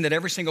 does this mean that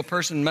every single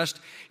person must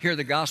hear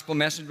the gospel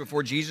message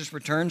before Jesus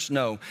returns?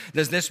 No.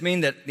 Does this mean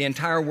that the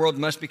entire world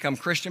must become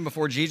Christian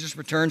before Jesus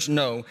returns?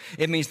 No.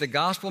 It means the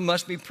gospel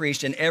must be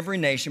preached in every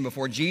nation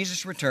before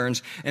Jesus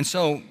returns. And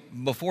so,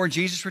 before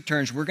Jesus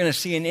returns, we're going to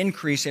see an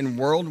increase in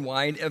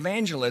worldwide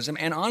evangelism.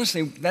 And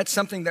honestly, that's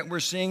something that we're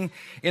seeing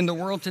in the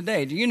world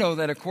today. Do you know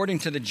that according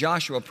to the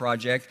Joshua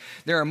Project,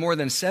 there are more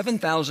than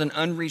 7,000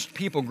 unreached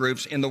people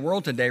groups in the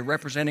world today,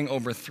 representing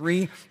over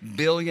 3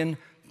 billion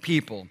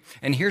people.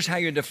 And here's how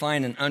you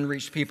define an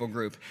unreached people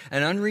group.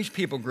 An unreached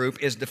people group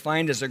is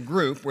defined as a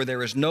group where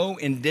there is no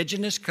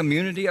indigenous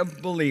community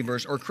of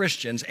believers or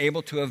Christians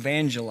able to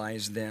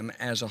evangelize them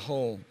as a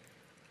whole.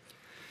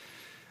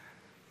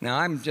 Now,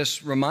 I'm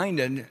just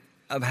reminded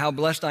of how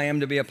blessed I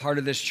am to be a part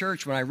of this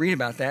church when I read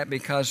about that,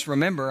 because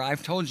remember,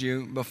 I've told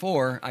you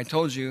before, I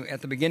told you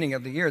at the beginning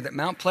of the year that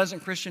Mount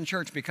Pleasant Christian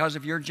Church, because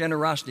of your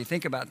generosity,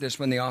 think about this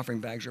when the offering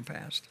bags are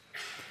passed.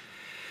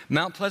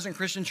 Mount Pleasant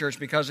Christian Church,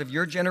 because of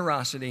your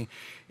generosity,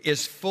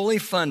 is fully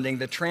funding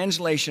the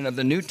translation of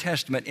the New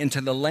Testament into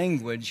the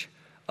language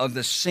of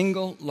the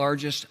single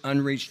largest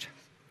unreached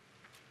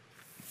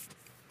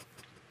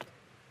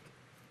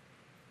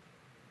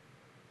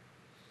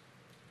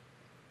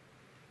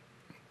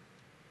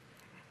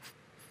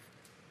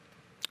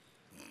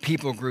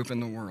people group in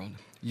the world.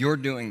 You're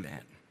doing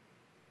that.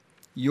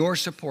 You're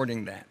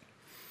supporting that.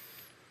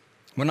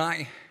 When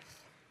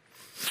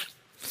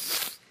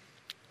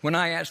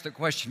I ask the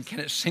question, can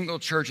a single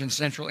church in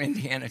central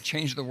Indiana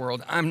change the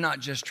world? I'm not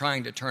just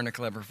trying to turn a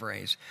clever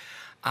phrase.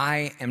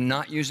 I am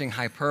not using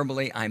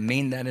hyperbole. I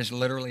mean that as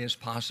literally as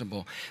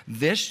possible.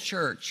 This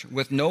church,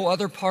 with no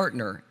other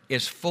partner,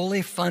 is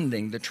fully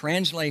funding the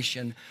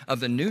translation of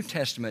the New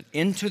Testament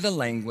into the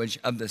language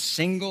of the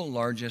single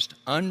largest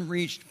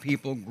unreached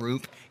people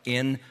group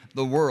in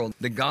the world.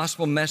 The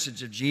gospel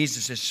message of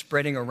Jesus is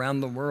spreading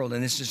around the world,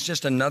 and this is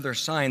just another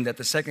sign that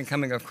the second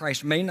coming of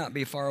Christ may not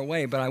be far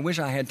away, but I wish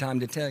I had time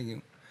to tell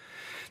you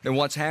that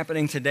what's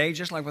happening today,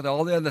 just like with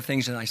all the other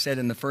things that I said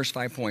in the first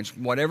 5 points,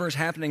 whatever is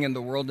happening in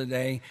the world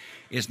today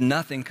is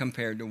nothing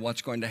compared to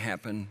what's going to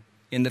happen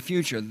in the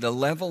future. The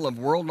level of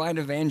worldwide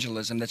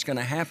evangelism that's going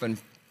to happen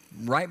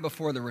right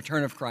before the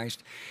return of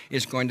Christ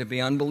is going to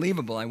be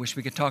unbelievable. I wish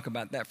we could talk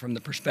about that from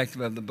the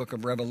perspective of the book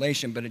of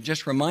Revelation, but it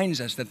just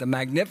reminds us that the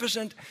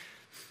magnificent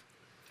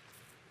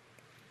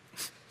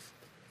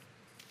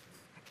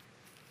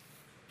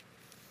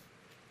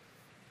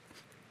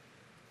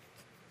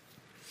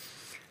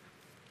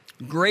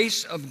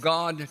grace of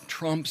God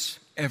trumps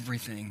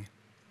everything.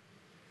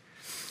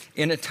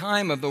 In a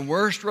time of the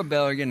worst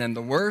rebellion and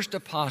the worst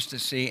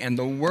apostasy and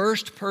the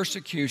worst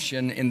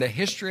persecution in the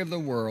history of the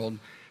world,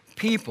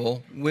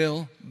 people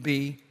will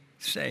be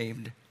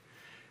saved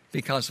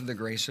because of the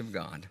grace of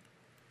God.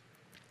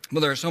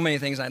 Well, there are so many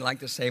things I'd like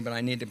to say, but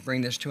I need to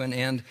bring this to an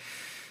end.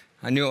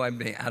 I knew I'd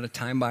be out of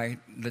time by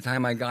the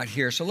time I got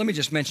here. So let me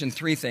just mention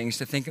 3 things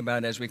to think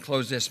about as we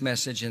close this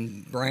message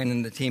and Brian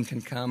and the team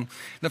can come.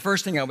 The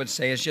first thing I would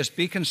say is just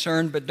be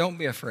concerned, but don't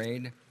be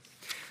afraid.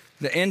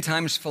 The end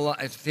times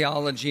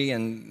theology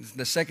and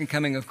the second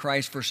coming of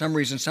Christ, for some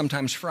reason,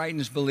 sometimes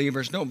frightens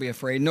believers. Don't be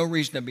afraid. No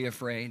reason to be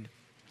afraid.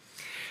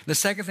 The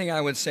second thing I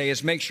would say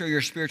is make sure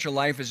your spiritual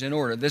life is in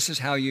order. This is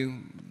how you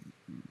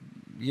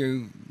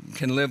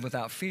can live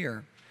without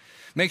fear.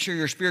 Make sure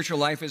your spiritual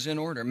life is in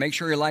order. Make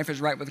sure your life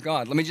is right with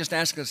God. Let me just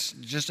ask us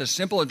just a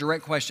simple and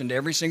direct question to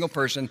every single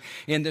person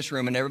in this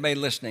room and everybody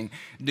listening.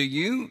 Do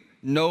you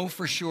know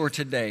for sure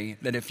today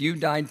that if you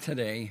died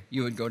today,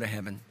 you would go to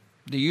heaven?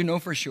 Do you know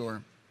for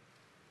sure?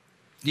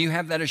 Do you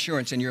have that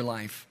assurance in your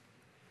life?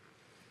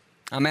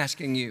 I'm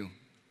asking you.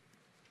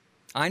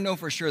 I know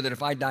for sure that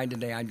if I died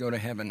today, I'd go to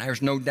heaven.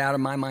 There's no doubt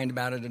in my mind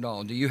about it at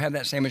all. Do you have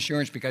that same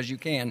assurance? Because you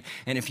can.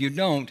 And if you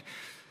don't,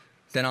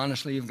 then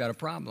honestly, you've got a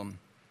problem.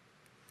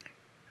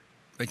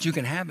 But you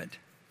can have it.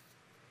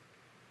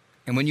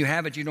 And when you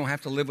have it, you don't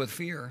have to live with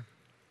fear.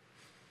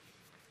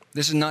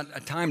 This is not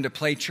a time to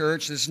play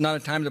church. This is not a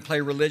time to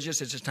play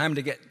religious. It's a time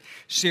to get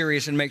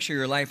serious and make sure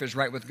your life is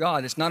right with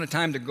God. It's not a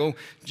time to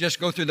just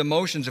go through the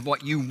motions of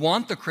what you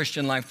want the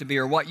Christian life to be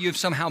or what you've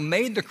somehow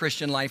made the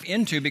Christian life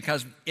into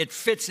because it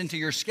fits into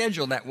your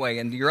schedule that way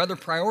and your other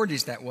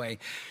priorities that way.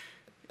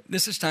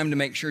 This is time to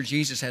make sure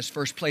Jesus has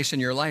first place in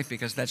your life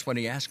because that's what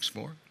he asks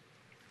for.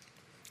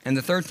 And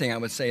the third thing I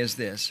would say is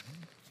this.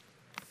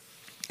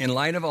 In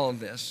light of all of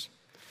this,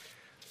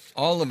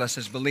 all of us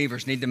as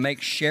believers need to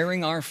make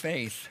sharing our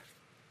faith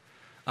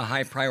a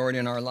high priority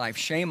in our life.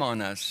 Shame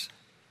on us.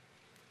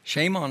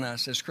 Shame on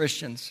us as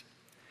Christians.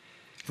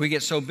 If we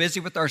get so busy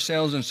with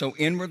ourselves and so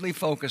inwardly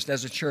focused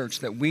as a church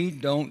that we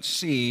don't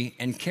see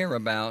and care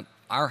about,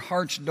 our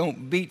hearts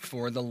don't beat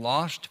for the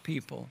lost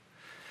people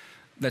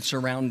that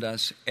surround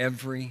us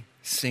every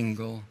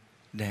single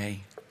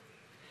day.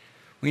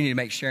 We need to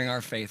make sharing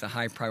our faith a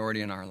high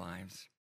priority in our lives.